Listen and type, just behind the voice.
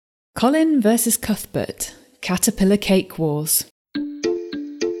Colin versus Cuthbert, Caterpillar Cake Wars.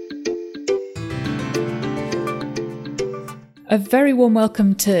 A very warm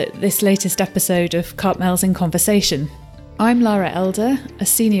welcome to this latest episode of Carpmaels in Conversation. I'm Lara Elder, a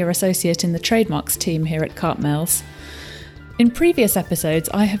Senior Associate in the Trademarks team here at Carpmaels. In previous episodes,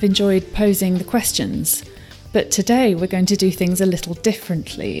 I have enjoyed posing the questions, but today we're going to do things a little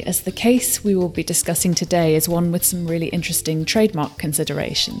differently, as the case we will be discussing today is one with some really interesting trademark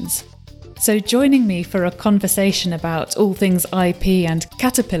considerations. So joining me for a conversation about all things IP and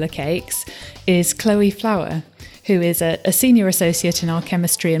Caterpillar cakes is Chloe Flower, who is a Senior Associate in our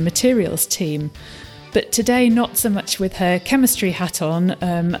Chemistry and Materials team, but today not so much with her chemistry hat on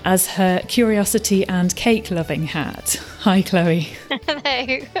as her curiosity and cake-loving hat. Hi, Chloe.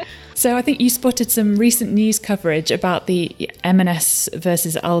 Hello. So I think you spotted some recent news coverage about the M&S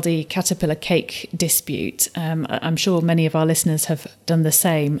versus Aldi Caterpillar cake dispute. I'm sure many of our listeners have done the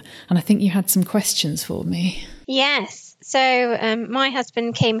same, and I think you had some questions for me. Yes. So my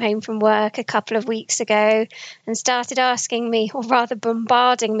husband came home from work a couple of weeks ago and started asking me, or rather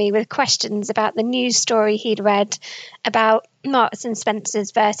bombarding me with questions about the news story he'd read about Marks and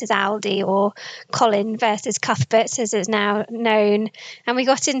Spencer's versus Aldi, or Colin versus Cuthbert, as is now known. And we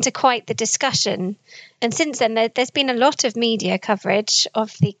got into quite the discussion. And since then, there's been a lot of media coverage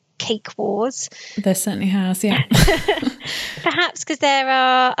of the cake wars. There certainly has, yeah. Perhaps because there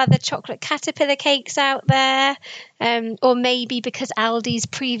are other chocolate Caterpillar cakes out there, or maybe because Aldi's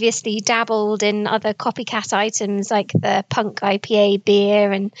previously dabbled in other copycat items like the Punk IPA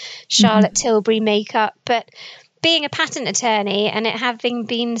beer and Charlotte Tilbury makeup. But being a patent attorney and it having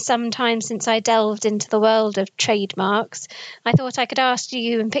been some time since I delved into the world of trademarks, I thought I could ask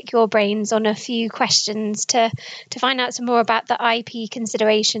you and pick your brains on a few questions to find out some more about the IP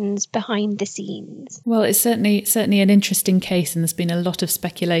considerations behind the scenes. Well, it's certainly an interesting case, and there's been a lot of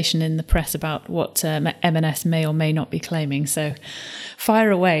speculation in the press about what M&S may or may not be claiming. So fire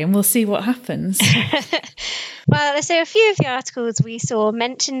away and we'll see what happens. Well, so a few of the articles we saw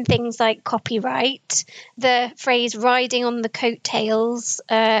mentioned things like copyright, the phrase riding on the coattails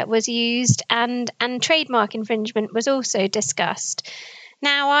was used, and trademark infringement was also discussed.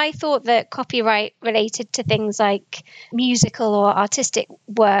 Now, I thought that copyright related to things like musical or artistic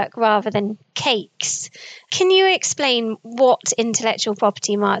work rather than cakes. Can you explain what intellectual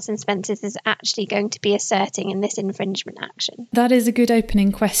property Marks and Spencer's is actually going to be asserting in this infringement action? That is a good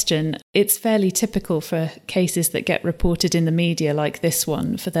opening question. It's fairly typical for cases that get reported in the media like this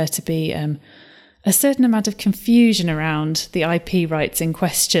one for there to be a certain amount of confusion around the IP rights in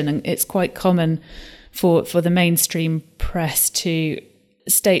question. And it's quite common for the mainstream press to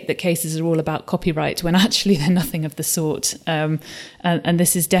state that cases are all about copyright when actually they're nothing of the sort. And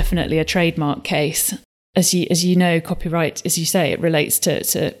this is definitely a trademark case. As you know, copyright, as you say, it relates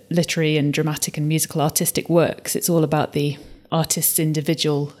to literary and dramatic and musical artistic works. It's all about the artist's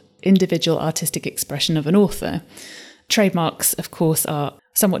individual artistic expression of an author. Trademarks, of course, are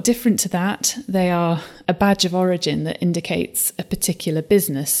somewhat different to that. They are a badge of origin that indicates a particular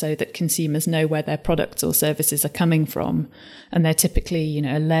business so that consumers know where their products or services are coming from. And they're typically,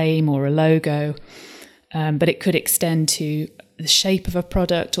 a name or a logo, but it could extend to the shape of a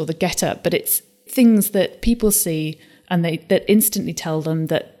product or the get-up. But it's things that people see and that instantly tell them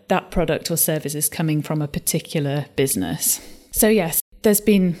that that product or service is coming from a particular business. So yes, there's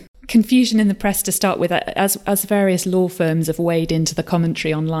been confusion in the press to start with, as various law firms have weighed into the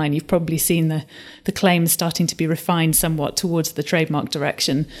commentary online. You've probably seen the claims starting to be refined somewhat towards the trademark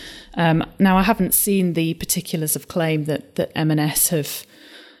direction. Now, I haven't seen the particulars of claim that M&S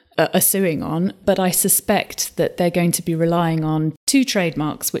are suing on, but I suspect that they're going to be relying on two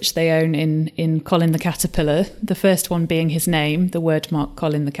trademarks which they own in Colin the Caterpillar. The first one being his name, the word mark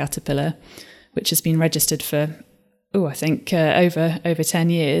Colin the Caterpillar, which has been registered for I think over 10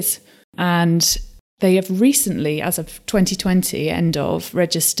 years. And they have recently, as of 2020,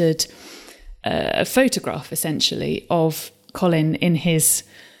 registered a photograph, essentially, of Colin in his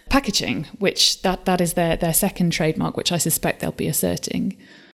packaging, which that is their second trademark, which I suspect they'll be asserting.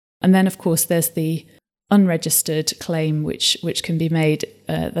 And then, of course, there's the unregistered claim, which can be made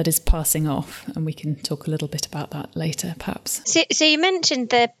that is passing off, and we can talk a little bit about that later, perhaps. So you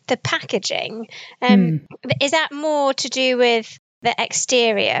mentioned the packaging. Is that more to do with the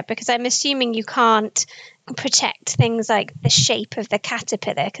exterior? Because I'm assuming you can't protect things like the shape of the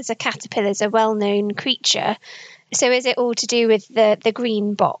caterpillar, because a caterpillar is a well-known creature. So is it all to do with the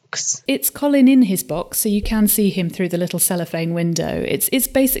green box? It's Colin in his box, so you can see him through the little cellophane window. It's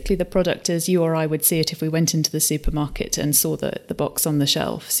basically the product as you or I would see it if we went into the supermarket and saw the box on the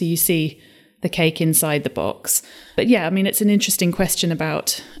shelf. So you see the cake inside the box. But yeah, I mean, it's an interesting question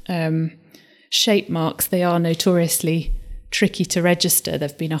about shape marks. They are notoriously tricky to register.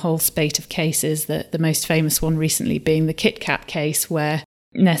 There've been a whole spate of cases, the most famous one recently being the Kit Kat case, where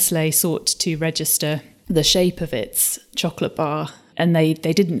Nestlé sought to register the shape of its chocolate bar, and they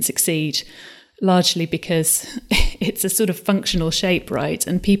didn't succeed, largely because it's a sort of functional shape, right?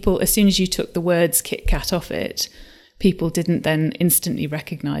 And people, as soon as you took the words Kit Kat off it, people didn't then instantly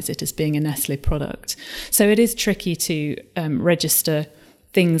recognise it as being a Nestlé product. So it is tricky to register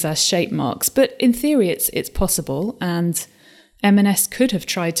things as shape marks, but in theory it's possible, and M&S could have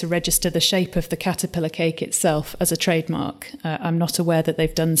tried to register the shape of the caterpillar cake itself as a trademark. I'm not aware that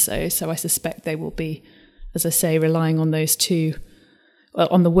they've done so I suspect they will be, as I say, relying on those two,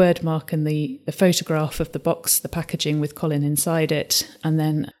 on the word mark and the photograph of the box, the packaging with Colin inside it, and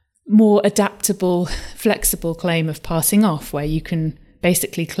then more adaptable, flexible claim of passing off, where you can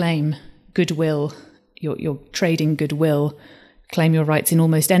basically claim goodwill, you're trading goodwill, claim your rights in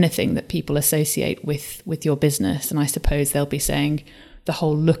almost anything that people associate with your business. And I suppose they'll be saying the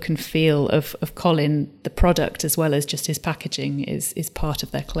whole look and feel of Colin, the product, as well as just his packaging, is part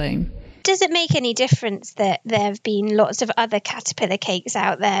of their claim. Does it make any difference that there have been lots of other caterpillar cakes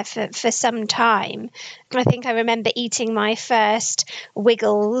out there for some time? I think I remember eating my first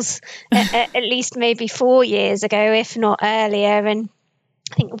Wiggles at least maybe 4 years ago, if not earlier. And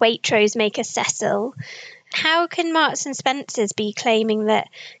I think Waitrose make a Cecil. How can Marks and Spencer's be claiming that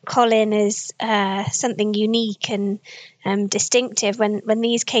Colin is something unique and distinctive when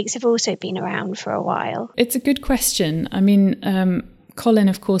these cakes have also been around for a while? It's a good question. I mean, Colin,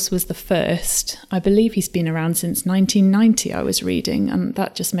 of course, was the first. I believe he's been around since 1990, I was reading, and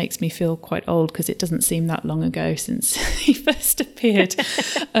that just makes me feel quite old because it doesn't seem that long ago since he first appeared.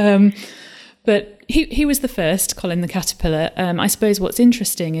 But he was the first, Colin the Caterpillar. I suppose what's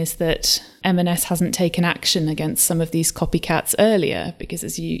interesting is that M&S hasn't taken action against some of these copycats earlier, because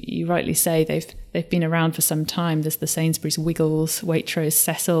as you rightly say, they've been around for some time. There's the Sainsbury's Wiggles, Waitrose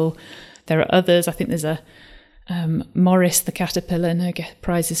Cecil. There are others. I think there's a Morris the Caterpillar. No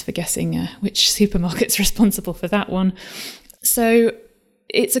prizes for guessing which supermarket's responsible for that one. So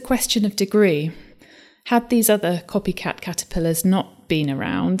it's a question of degree. Had these other copycat caterpillars not been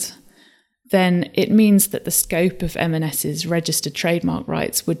around, then it means that the scope of M&S's registered trademark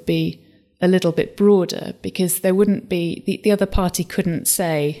rights would be a little bit broader, because there wouldn't be, the other party couldn't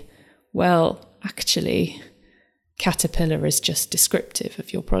say, well, actually, caterpillar is just descriptive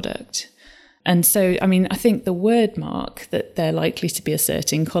of your product. And so, I mean, I think the word mark that they're likely to be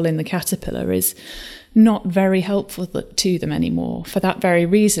asserting, Colin the Caterpillar, is not very helpful to them anymore for that very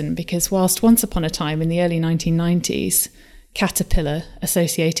reason, because whilst once upon a time in the early 1990s, caterpillar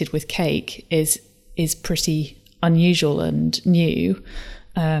associated with cake is pretty unusual and new.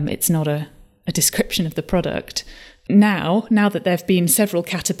 It's not a description of the product. Now that there have been several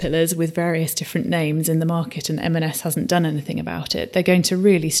caterpillars with various different names in the market and M&S hasn't done anything about it, they're going to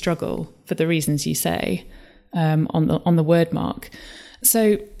really struggle for the reasons you say on the word mark.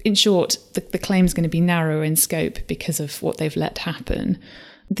 So in short, the claim's going to be narrower in scope because of what they've let happen.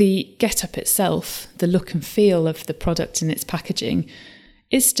 The get-up itself, the look and feel of the product and its packaging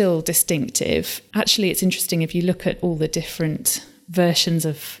is still distinctive. Actually, it's interesting if you look at all the different versions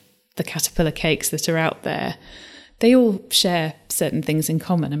of the caterpillar cakes that are out there, they all share certain things in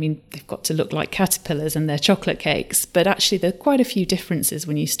common. I mean, they've got to look like caterpillars and they're chocolate cakes, but actually there are quite a few differences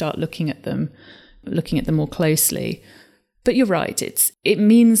when you start looking at them more closely. But you're right, it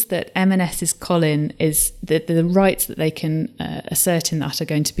means that M&S's Colin is the rights that they can assert in that are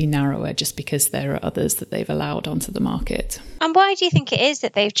going to be narrower, just because there are others that they've allowed onto the market. And why do you think it is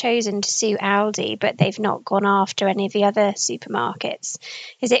that they've chosen to sue Aldi, but they've not gone after any of the other supermarkets?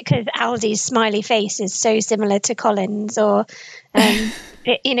 Is it because Aldi's smiley face is so similar to Colin's, or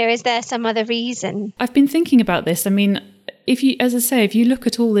is there some other reason? I've been thinking about this. I mean, if you look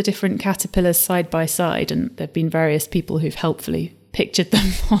at all the different caterpillars side by side, and there have been various people who've helpfully pictured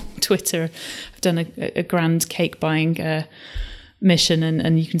them on Twitter. I've done a grand cake buying mission,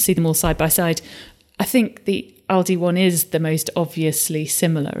 and you can see them all side by side. I think the Aldi one is the most obviously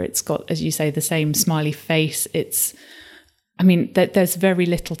similar. It's got, as you say, the same smiley face. There's very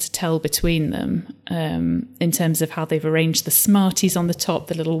little to tell between them in terms of how they've arranged the Smarties on the top,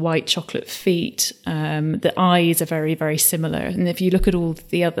 the little white chocolate feet. The eyes are very, very similar. And if you look at all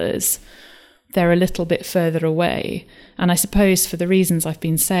the others, they're a little bit further away. And I suppose for the reasons I've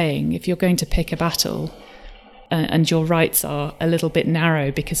been saying, if you're going to pick a battle and your rights are a little bit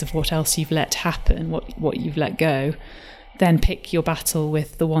narrow because of what else you've let happen, what you've let go, then pick your battle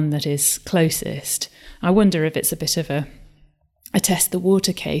with the one that is closest. I wonder if it's a bit of a a test the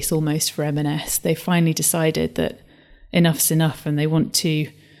water case almost for M&S. They finally decided that enough's enough, and they want to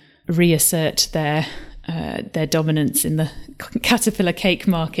reassert their dominance in the Caterpillar cake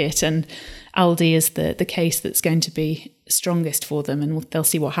market, and Aldi is the case that's going to be strongest for them, and they'll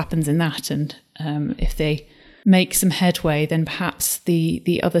see what happens in that. And if they make some headway, then perhaps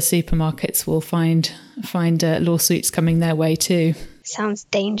the other supermarkets will find lawsuits coming their way too. Sounds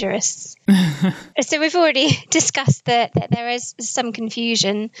dangerous. So we've already discussed that there is some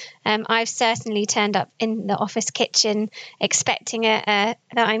confusion. I've certainly turned up in the office kitchen expecting that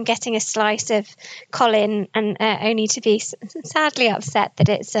I'm getting a slice of Colin, and only to be sadly upset that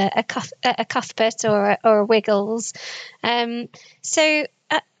it's a Cuthbert or a Wiggles. So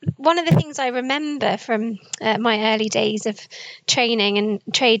one of the things I remember from my early days of training and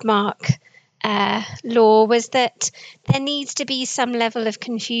trademark law was that there needs to be some level of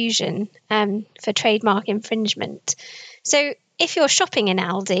confusion for trademark infringement. So if you're shopping in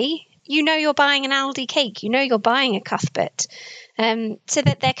Aldi, you know you're buying an Aldi cake, you know you're buying a Cuthbert, so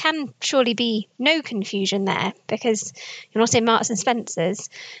that there can surely be no confusion there because you're not in Marks and Spencer's.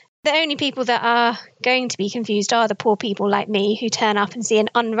 The only people that are going to be confused are the poor people like me who turn up and see an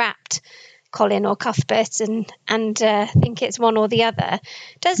unwrapped Colin or Cuthbert and think it's one or the other.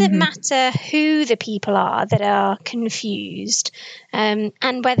 Does it matter who the people are that are confused, and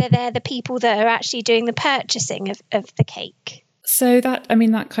whether they're the people that are actually doing the purchasing of the cake? So that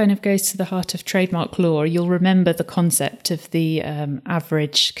kind of goes to the heart of trademark law. You'll remember the concept of the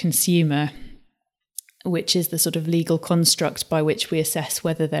average consumer, which is the sort of legal construct by which we assess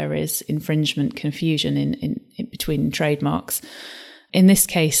whether there is infringement, confusion in between trademarks. In this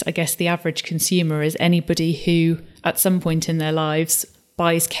case, I guess the average consumer is anybody who, at some point in their lives,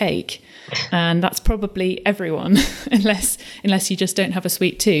 buys cake, and that's probably everyone, unless you just don't have a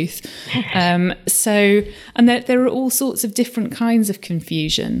sweet tooth. And there are all sorts of different kinds of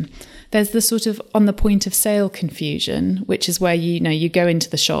confusion. There's the sort of on the point of sale confusion, which is where you go into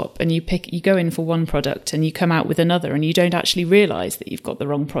the shop and you go in for one product and you come out with another, and you don't actually realise that you've got the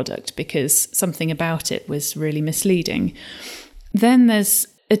wrong product because something about it was really misleading. Then there's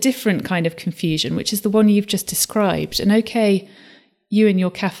a different kind of confusion, which is the one you've just described. And okay, you in your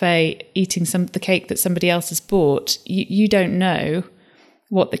cafe eating the cake that somebody else has bought, you don't know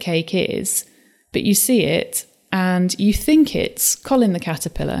what the cake is, but you see it and you think it's Colin the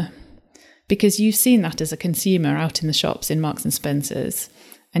Caterpillar because you've seen that as a consumer out in the shops in Marks and Spencer's,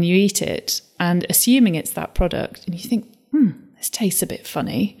 and you eat it and assuming it's that product, and you think, this tastes a bit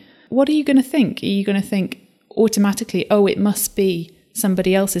funny. What are you going to think? Are you going to think automatically, oh, it must be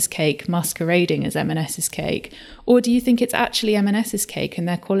somebody else's cake masquerading as M&S's cake? Or do you think it's actually M&S's cake and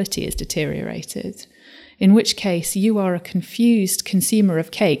their quality is deteriorated? In which case you are a confused consumer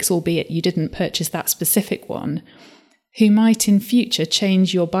of cakes, albeit you didn't purchase that specific one, who might in future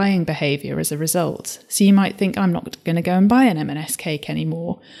change your buying behaviour as a result. So you might think, I'm not going to go and buy an M&S cake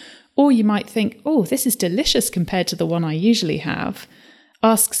anymore. Or you might think, oh, this is delicious compared to the one I usually have.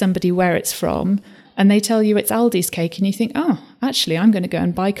 Ask somebody where it's from, and they tell you it's Aldi's cake, and you think, oh, actually, I'm going to go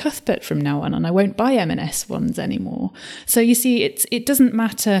and buy Cuthbert from now on, and I won't buy M&S ones anymore. So you see, it doesn't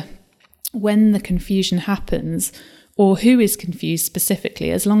matter when the confusion happens or who is confused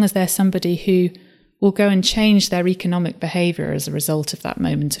specifically, as long as there's somebody who will go and change their economic behaviour as a result of that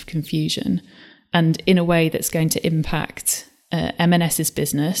moment of confusion, and in a way that's going to impact M&S's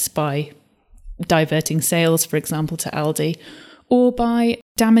business by diverting sales, for example, to Aldi, or by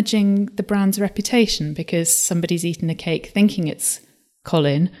damaging the brand's reputation because somebody's eaten a cake thinking it's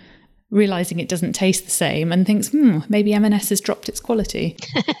Colin, realising it doesn't taste the same, and thinks, maybe M&S has dropped its quality.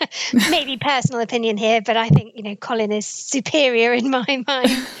 Maybe personal opinion here, but I think, Colin is superior in my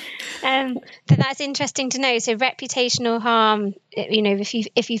mind. But that's interesting to know. So reputational harm,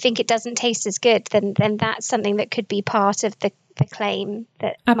 if you think it doesn't taste as good, then that's something that could be part of the claim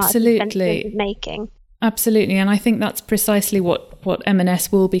that Marks and Spencer is making. Absolutely, and I think that's precisely what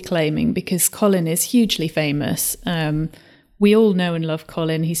M&S will be claiming, because Colin is hugely famous. We all know and love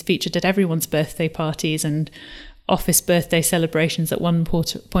Colin. He's featured at everyone's birthday parties and office birthday celebrations at one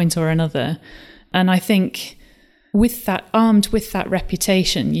point or another. And I think armed with that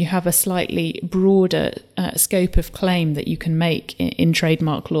reputation, you have a slightly broader scope of claim that you can make in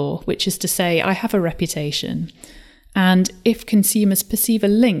trademark law, which is to say, I have a reputation. And if consumers perceive a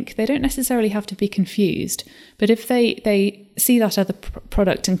link, they don't necessarily have to be confused. But if they see that other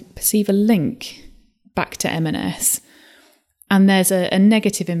product and perceive a link back to M&S, and there's a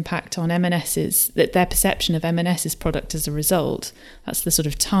negative impact on M&S's, that their perception of M&S's product as a result, that's the sort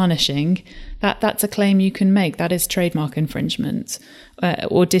of tarnishing, that's a claim you can make. That is trademark infringement.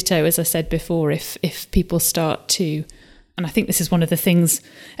 Or ditto, as I said before, if people start to And I think this is one of the things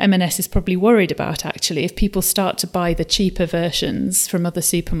M&S is probably worried about, actually, if people start to buy the cheaper versions from other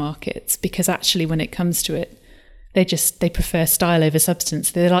supermarkets, because actually when it comes to it, they prefer style over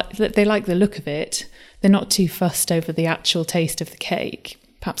substance. They like the look of it. They're not too fussed over the actual taste of the cake,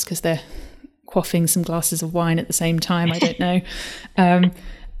 perhaps because they're quaffing some glasses of wine at the same time, I don't know.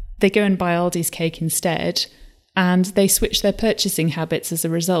 They go and buy Aldi's cake instead, and they switch their purchasing habits as a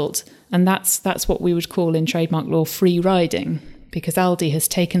result. And that's what we would call in trademark law free riding, because Aldi has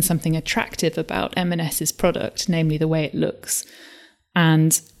taken something attractive about M&S's product, namely the way it looks,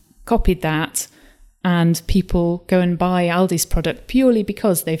 and copied that. And people go and buy Aldi's product purely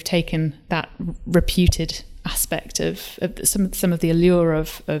because they've taken that reputed aspect of some of the allure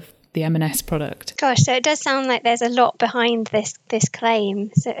of the M&S product. Gosh, so it does sound like there's a lot behind this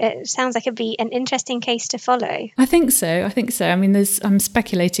claim. So it sounds like it'd be an interesting case to follow. I think so. I mean, I'm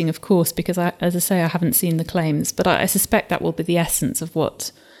speculating, of course, because as I say, I haven't seen the claims, but I suspect that will be the essence of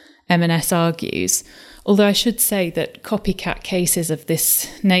what M&S argues. Although I should say that copycat cases of this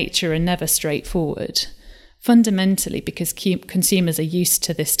nature are never straightforward, fundamentally because consumers are used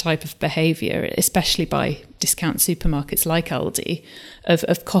to this type of behaviour, especially by discount supermarkets like Aldi,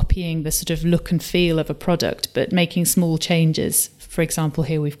 of copying the sort of look and feel of a product, but making small changes. For example,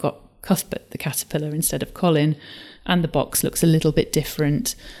 here we've got Cuthbert the caterpillar instead of Colin, and the box looks a little bit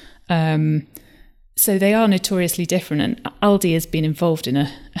different. So they are notoriously different, and Aldi has been involved in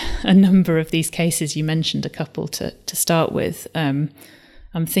a number of these cases. You mentioned a couple to start with.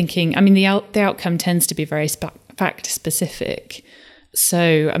 I'm thinking, I mean, the outcome tends to be very fact specific.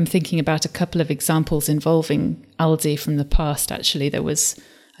 So I'm thinking about a couple of examples involving Aldi from the past. Actually, there was,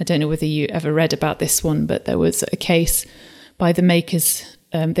 I don't know whether you ever read about this one, but there was a case by the makers.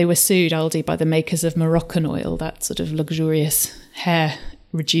 They were sued, Aldi, by the makers of Moroccan oil, that sort of luxurious hair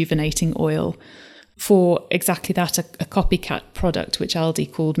rejuvenating oil, for exactly that, a copycat product, which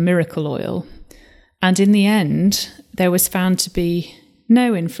Aldi called Miracle Oil. And in the end, there was found to be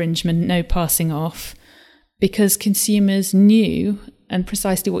no infringement, no passing off, because consumers knew, and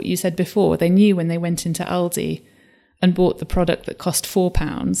precisely what you said before, they knew when they went into Aldi and bought the product that cost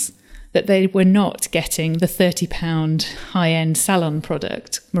 £4, that they were not getting the £30 high-end salon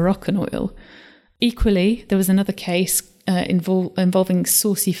product, Moroccan oil. Equally, there was another case involving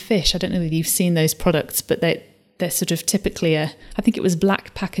saucy fish. I don't know whether you've seen those products, but they're sort of typically I think it was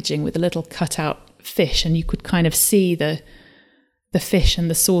black packaging with a little cut-out fish, and you could kind of see the fish and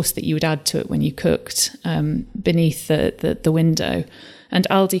the sauce that you would add to it when you cooked beneath the window. And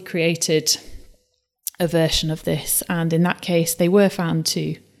Aldi created a version of this, and in that case they were found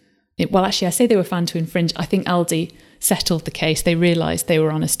to, well, actually I say they were found to infringe. I think Aldi settled the case. They realised they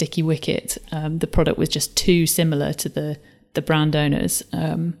were on a sticky wicket. The product was just too similar to the brand owners.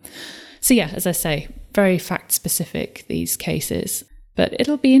 So yeah, as I say, very fact specific, these cases. But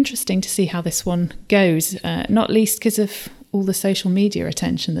it'll be interesting to see how this one goes, not least because of all the social media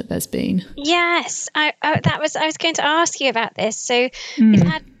attention that there's been. Yes, I was going to ask you about this. So we've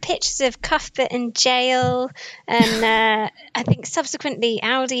had pictures of Cuthbert in jail, and I think subsequently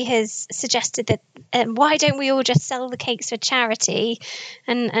Aldi has suggested that why don't we all just sell the cakes for charity,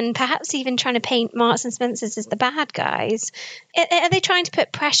 and perhaps even trying to paint Marks and Spencer's as the bad guys. Are they trying to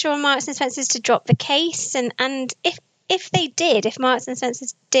put pressure on Marks and Spencer's to drop the case? And if Marks and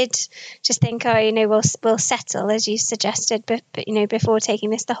Spencer's did just think, we'll settle, as you suggested, but before taking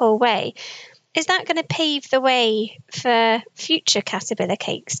this the whole way, is that going to pave the way for future Caterpillar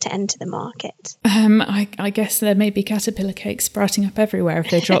cakes to enter the market? I guess there may be Caterpillar cakes sprouting up everywhere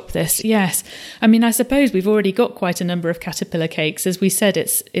if they drop this. Yes. I mean, I suppose we've already got quite a number of Caterpillar cakes. As we said,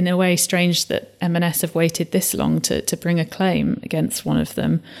 it's in a way strange that M&S have waited this long to bring a claim against one of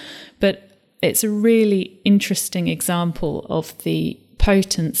them. But it's a really interesting example of the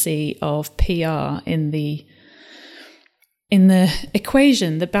potency of PR in the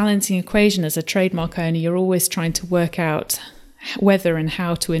equation, the balancing equation. As a trademark owner, you're always trying to work out whether and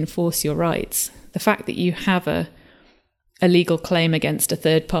how to enforce your rights. The fact that you have a legal claim against a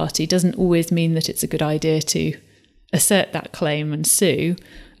third party doesn't always mean that it's a good idea to assert that claim and sue.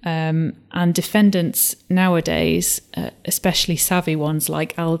 And defendants nowadays, especially savvy ones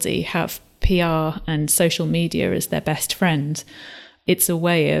like Aldi, have PR and social media as their best friend. It's a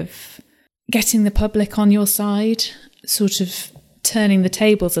way of getting the public on your side, sort of turning the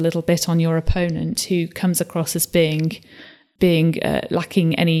tables a little bit on your opponent, who comes across as being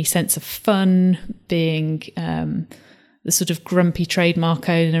lacking any sense of fun, being the sort of grumpy trademark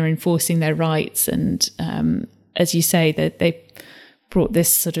owner enforcing their rights. And as you say, that they brought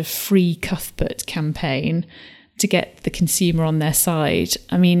this sort of free Cuthbert campaign to get the consumer on their side.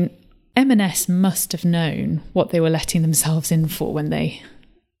 I mean, M&S must have known what they were letting themselves in for when they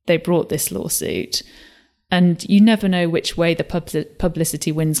brought this lawsuit. And you never know which way the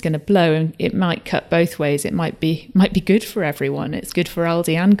publicity wind's going to blow, and it might cut both ways. It might be good for everyone. It's good for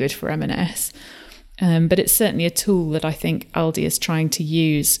Aldi and good for M&S. But it's certainly a tool that I think Aldi is trying to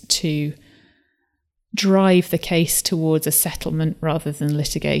use to drive the case towards a settlement rather than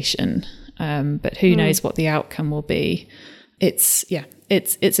litigation. But who knows what the outcome will be. It's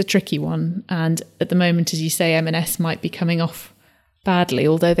a tricky one. And at the moment, as you say, M&S might be coming off badly,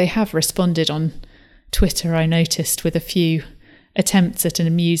 although they have responded on Twitter, I noticed, with a few attempts at an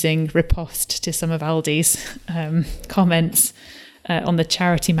amusing riposte to some of Aldi's comments. On the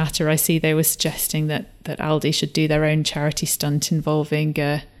charity matter, I see they were suggesting that Aldi should do their own charity stunt involving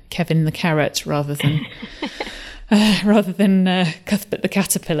Kevin the Carrot rather than Cuthbert the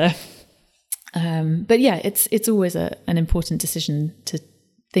Caterpillar. But yeah, it's always an important decision to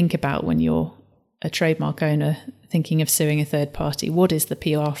think about when you're a trademark owner thinking of suing a third party. What is the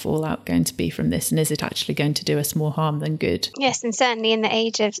PR fallout going to be from this, and is it actually going to do us more harm than good? Yes, and certainly in the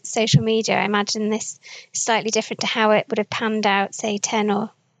age of social media, I imagine this is slightly different to how it would have panned out, say, 10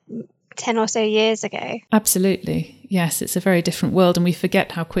 or so years ago. Absolutely. Yes, it's a very different world, and we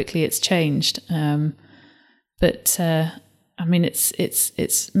forget how quickly it's changed. But I mean,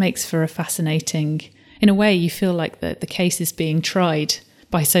 it's makes for a fascinating, in a way, you feel like the case is being tried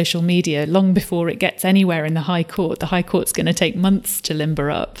by social media long before it gets anywhere in the High Court. The High Court's going to take months to limber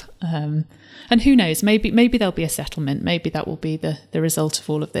up. And who knows, maybe there'll be a settlement. Maybe that will be the result of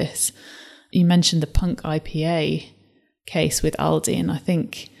all of this. You mentioned the Punk IPA case with Aldi, and I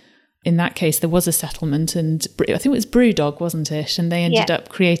think in that case there was a settlement, and I think it was Brewdog, wasn't it? And they ended up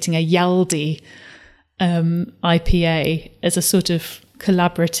creating a Yaldi IPA as a sort of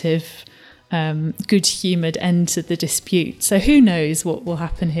collaborative, good-humoured end to the dispute. So who knows what will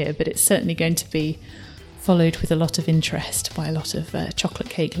happen here, but it's certainly going to be followed with a lot of interest by a lot of chocolate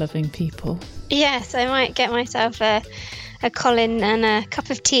cake loving people. Yes, I might get myself a Colin and a cup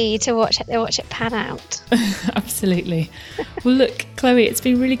of tea to watch it pan out. Absolutely. Well, look, Chloe, it's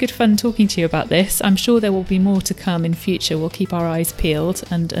been really good fun talking to you about this. I'm sure there will be more to come in future. We'll keep our eyes peeled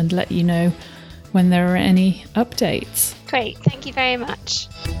and let you know when there are any updates. Great, thank you very much.